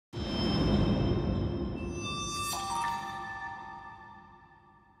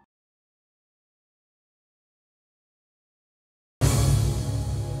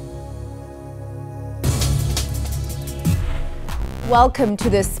Welcome to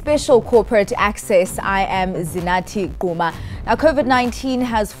this special corporate access. I am Zinathi Gquma. Now, COVID-19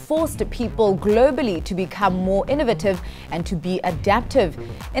 has forced people globally to become more innovative and to be adaptive.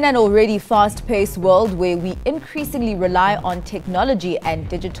 In an already fast-paced world where we increasingly rely on technology and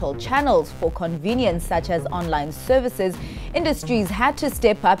digital channels for convenience such as online services, industries had to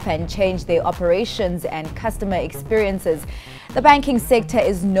step up and change their operations and customer experiences. The banking sector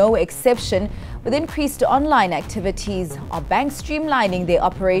is no exception. With increased online activities, are banks streamlining their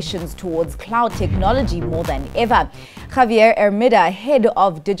operations towards cloud technology more than ever? Javier Hermida, head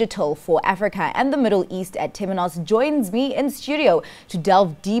of digital for Africa and the Middle East at Temenos, joins me in studio to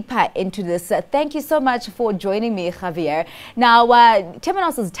delve deeper into this. Thank you so much for joining me, Javier. Now,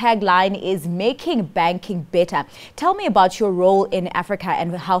 Temenos' tagline is making banking better. Tell me about your role in Africa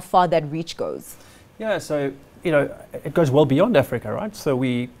and how far that reach goes. Yeah, so it goes well beyond Africa, right? So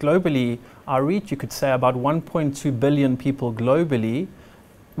we globally, our reach, you could say about 1.2 billion people globally,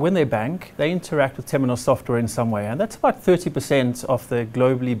 when they bank, they interact with Temenos software in some way. And that's about 30% of the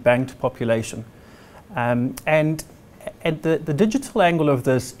globally banked population. And the digital angle of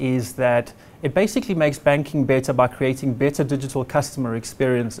this is that it basically makes banking better by creating better digital customer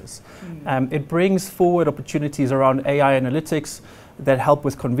experiences. It brings forward opportunities around AI analytics that help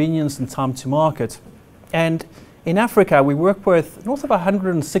with convenience and time to market. And in Africa, we work with north of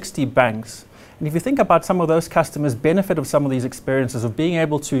 160 banks. And if you think about some of those customers benefit of some of these experiences of being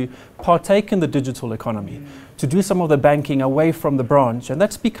able to partake in the digital economy, to do some of the banking away from the branch. And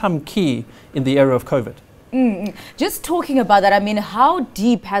that's become key in the era of COVID. Just talking about that, I mean, how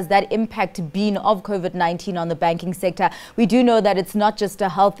deep has that impact been of COVID-19 on the banking sector? We do know that it's not just a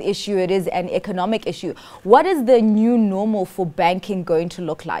health issue, it is an economic issue. What is the new normal for banking going to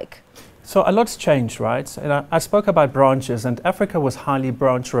look like? So a lot's changed, right? And I spoke about branches, and Africa was highly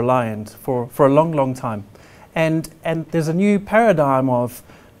branch reliant for a long, long time. And there's a new paradigm of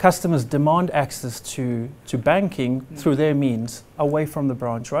customers demand access to banking through their means away from the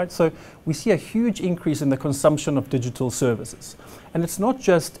branch, right? So we see a huge increase in the consumption of digital services. And it's not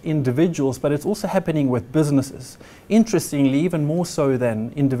just individuals, but it's also happening with businesses. Interestingly, even more so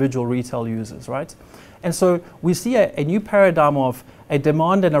than individual retail users, right? And so we see a new paradigm of a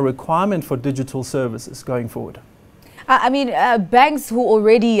demand and a requirement for digital services going forward. I mean, banks who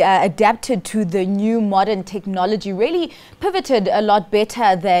already adapted to the new modern technology really pivoted a lot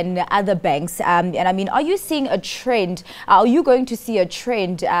better than other banks. And I mean, are you seeing a trend? Are you going to see a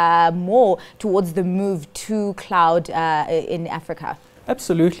trend more towards the move to cloud in Africa?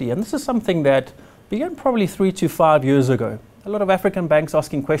 Absolutely. And this is something that began probably 3 to 5 years ago. A lot of African banks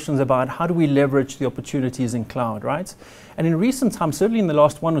asking questions about how do we leverage the opportunities in cloud, right? And in recent times, certainly in the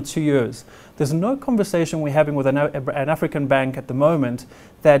last 1 or 2 years, there's no conversation we're having with an African bank at the moment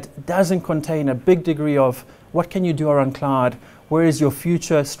that doesn't contain a big degree of what can you do around cloud, where is your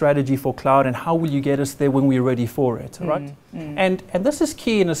future strategy for cloud, and how will you get us there when we're ready for it, right? And this is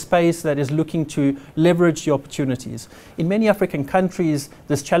key in a space that is looking to leverage the opportunities. In many African countries,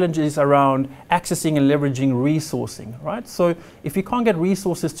 there's challenges around accessing and leveraging resourcing, right? So if you can't get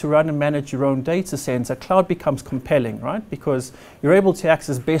resources to run and manage your own data center, cloud becomes compelling, right? Because you're able to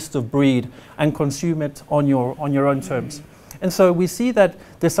access best of breed and consume it on your own terms. And so we see that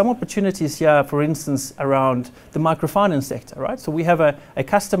there's some opportunities here, for instance, around the microfinance sector, right? So we have a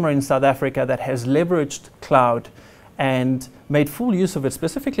customer in South Africa that has leveraged cloud and made full use of it,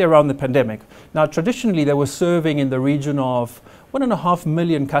 specifically around the pandemic. Now, traditionally, they were serving in the region of 1.5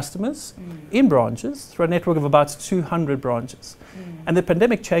 million customers in branches through a network of about 200 branches. And the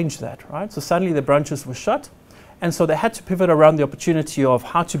pandemic changed that, right? So suddenly the branches were shut. And so they had to pivot around the opportunity of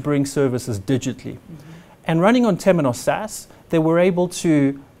how to bring services digitally. And running on Temenos SAAS, they were able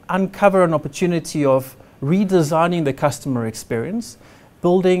to uncover an opportunity of redesigning the customer experience,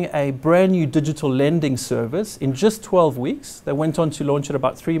 building a brand new digital lending service in just 12 weeks. They went on to launch it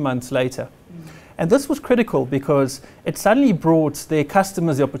about 3 months later. And this was critical because it suddenly brought their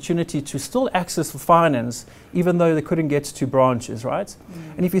customers the opportunity to still access finance, even though they couldn't get to branches, right?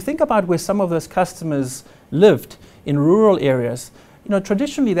 And if you think about where some of those customers lived in rural areas,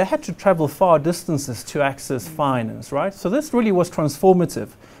 traditionally they had to travel far distances to access finance, right? So this really was transformative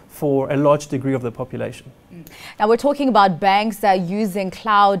for a large degree of the population. Now we're talking about banks using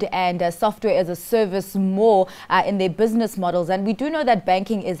cloud and software as a service more in their business models, and we do know that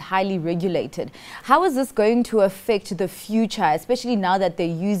banking is highly regulated. How is this going to affect the future, especially now that they're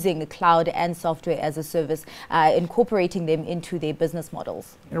using cloud and software as a service, incorporating them into their business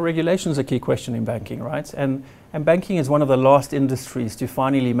models? Regulation is a key question in banking, right? And banking is one of the last industries to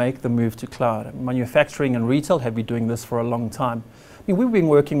finally make the move to cloud. Manufacturing and retail have been doing this for a long time. I mean, we've been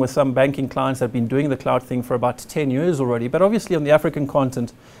working with some banking clients that have been doing the cloud thing for about 10 years already, but obviously on the African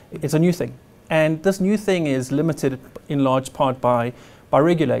continent, it's a new thing. And this new thing is limited in large part by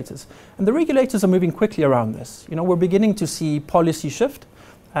regulators. And the regulators are moving quickly around this. You know, we're beginning to see policy shift.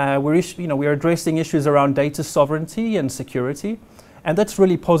 We're addressing issues around data sovereignty and security, and that's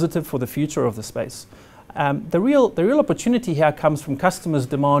really positive for the future of the space. The real opportunity here comes from customers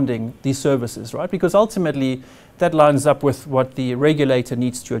demanding these services, right? Because ultimately that lines up with what the regulator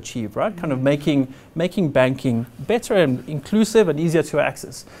needs to achieve, right? Kind of making banking better and inclusive and easier to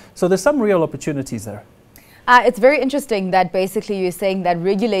access. So there's some real opportunities there. It's very interesting that basically you're saying that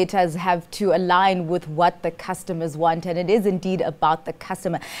regulators have to align with what the customers want, and it is indeed about the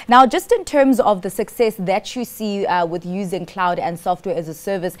customer. Now, just in terms of the success that you see with using cloud and software as a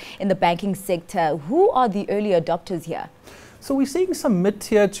service in the banking sector, who are the early adopters here? So we're seeing some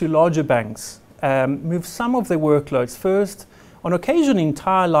mid-tier to larger banks move some of their workloads first, on occasion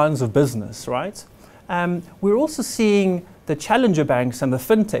entire lines of business, right? We're also seeing the challenger banks and the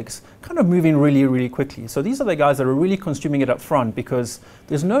fintechs kind of moving really, really quickly. So these are the guys that are really consuming it up front because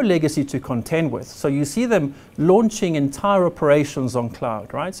there's no legacy to contend with. So you see them launching entire operations on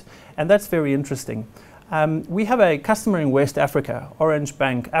cloud, right? And that's very interesting. We have a customer in West Africa, Orange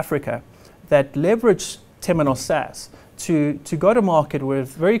Bank Africa, that leveraged Temenos SAAS to go to market with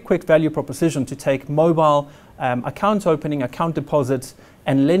very quick value proposition to take mobile account opening, account deposits,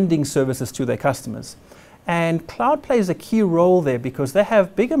 and lending services to their customers. And cloud plays a key role there because they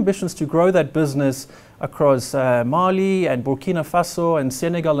have big ambitions to grow that business across Mali and Burkina Faso and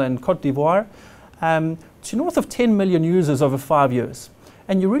Senegal and Cote d'Ivoire to north of 10 million users over 5 years.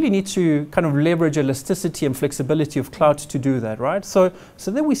 And you really need to kind of leverage elasticity and flexibility of cloud to do that, right? So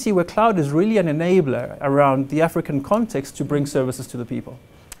then we see where cloud is really an enabler around the African context to bring services to the people.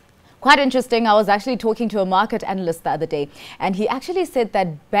 Quite interesting. I was actually talking to a market analyst the other day, and he actually said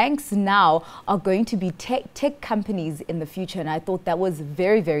that banks now are going to be tech companies in the future, and I thought that was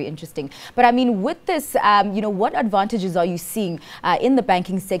very, very interesting. But I mean, with this, what advantages are you seeing in the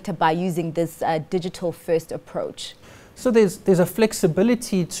banking sector by using this digital-first approach? So there's a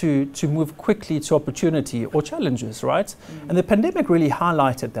flexibility to move quickly to opportunity or challenges, right? And the pandemic really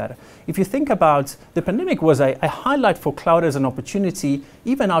highlighted that. If you think about, the pandemic was a highlight for cloud as an opportunity,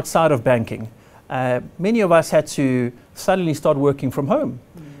 even outside of banking. Many of us had to suddenly start working from home.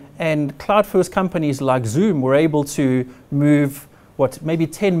 And cloud-first companies like Zoom were able to move maybe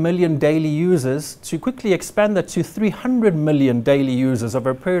 10 million daily users to quickly expand that to 300 million daily users over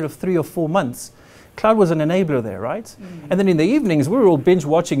a period of 3 or 4 months. Cloud was an enabler there, right? And then in the evenings, we were all binge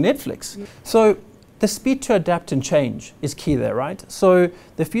watching Netflix. So the speed to adapt and change is key there, right? So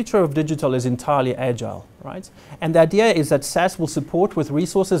the future of digital is entirely agile, right? And the idea is that SaaS will support with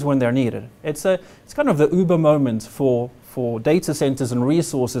resources when they're needed. It's kind of the Uber moment for data centers and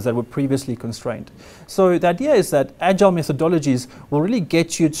resources that were previously constrained. So the idea is that agile methodologies will really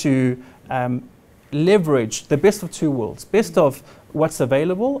get you to leverage the best of two worlds, best of what's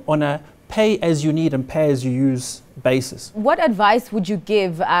available on a pay as you need and pay as you use basis. What advice would you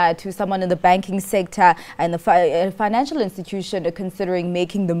give to someone in the banking sector and the financial institution considering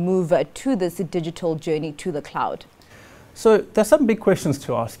making the move to this digital journey to the cloud? So there's some big questions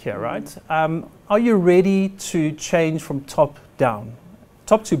to ask here, right? Are you ready to change from top down,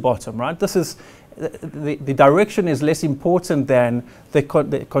 top to bottom, right? This is the direction is less important than the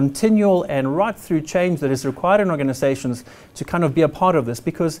continual and right through change that is required in organizations to kind of be a part of this,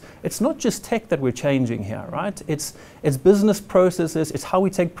 because it's not just tech that we're changing here, right? It's business processes, it's how we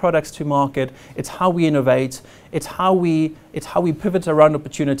take products to market, it's how we innovate, it's how we pivot around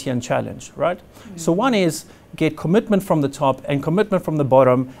opportunity and challenge, right? So one is get commitment from the top and commitment from the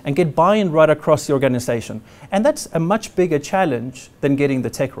bottom and get buy-in right across the organization. And that's a much bigger challenge than getting the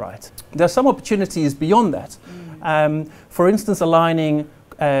tech right. There are some opportunities beyond that. For instance, aligning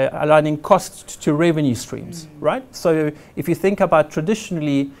costs to revenue streams, right? So if you think about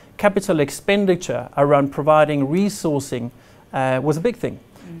traditionally, capital expenditure around providing resourcing was a big thing.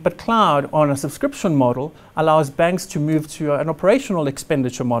 But cloud on a subscription model allows banks to move to an operational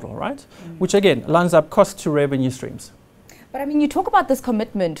expenditure model, right? Which again lines up cost to revenue streams. But I mean, you talk about this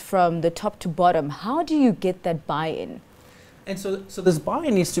commitment from the top to bottom. How do you get that buy-in? And so this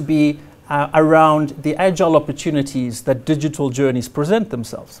buy-in needs to be around the agile opportunities that digital journeys present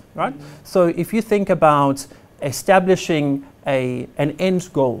themselves, right? So if you think about establishing an end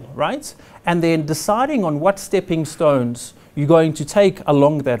goal, right? And then deciding on what stepping stones you're going to take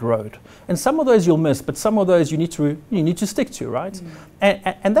along that road. And some of those you'll miss, but some of those you need to stick to, right?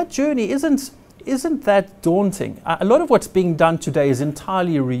 And that journey isn't isn't that daunting. A lot of what's being done today is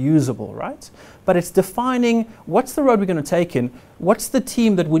entirely reusable, right? But it's defining what's the road we're going to take in, what's the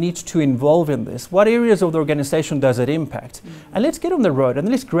team that we need to involve in this, what areas of the organization does it impact, and let's get on the road and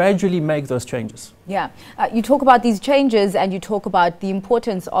let's gradually make those changes. Yeah, you talk about these changes and you talk about the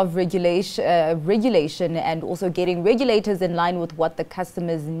importance of regulation and also getting regulators in line with what the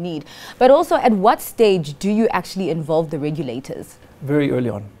customers need. But also, at what stage do you actually involve the regulators? Very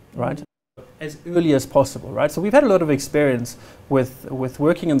early on, right? As early as possible, right? So we've had a lot of experience with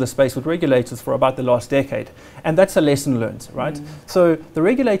working in the space with regulators for about the last decade, and that's a lesson learned, right? So the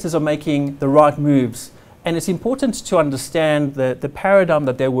regulators are making the right moves, and it's important to understand the paradigm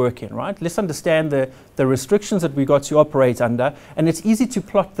that they work in, right? Let's understand the restrictions that we got to operate under, and it's easy to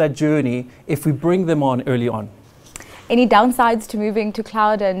plot that journey if we bring them on early on. Any downsides to moving to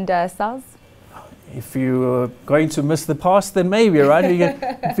cloud and SAAS? If you're going to miss the past, then maybe, right? You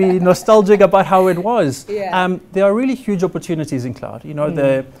can be nostalgic about how it was. Yeah. There are really huge opportunities in cloud. You know,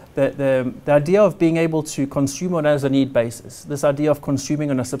 the idea of being able to consume on as a need basis, this idea of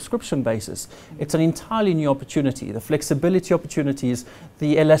consuming on a subscription basis, it's an entirely new opportunity. The flexibility opportunities,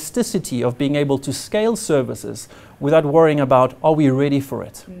 the elasticity of being able to scale services without worrying about, are we ready for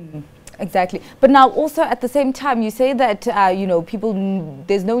it? Exactly. But now also at the same time, you say that, you know,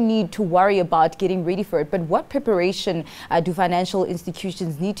 there's no need to worry about getting ready for it. But what preparation do financial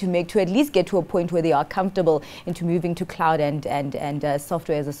institutions need to make to at least get to a point where they are comfortable into moving to cloud and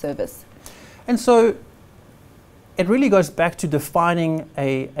software as a service? And so it really goes back to defining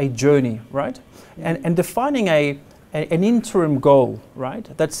a journey, right? And defining an interim goal,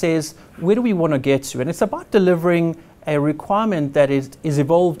 right? That says, where do we want to get to? And it's about delivering a requirement that is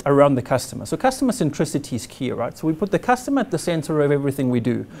evolved around the customer. So customer centricity is key, right? So we put the customer at the center of everything we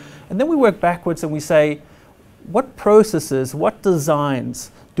do. And then we work backwards and we say, what processes, what designs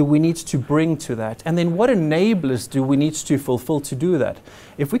do we need to bring to that? And then what enablers do we need to fulfill to do that?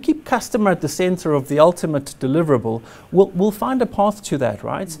 If we keep customer at the center of the ultimate deliverable, we'll find a path to that,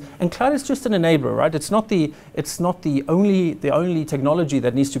 right? And cloud is just an enabler, right? It's not the only technology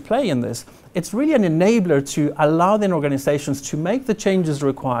that needs to play in this. It's really an enabler to allow then organizations to make the changes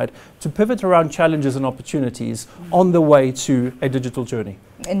required to pivot around challenges and opportunities on the way to a digital journey.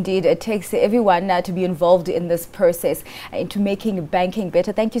 Indeed, it takes everyone to be involved in this process into making banking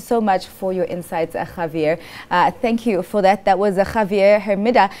better. Thank you so much for your insights, Javier. Thank you for that. That was Javier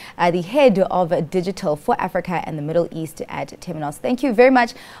Hermida, the head of Digital for Africa and the Middle East at Temenos. Thank you very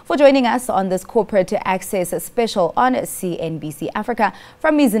much for joining us on this Corporate Access special on CNBC Africa.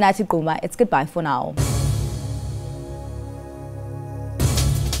 From me, Zinathi Gquma, it's goodbye for now.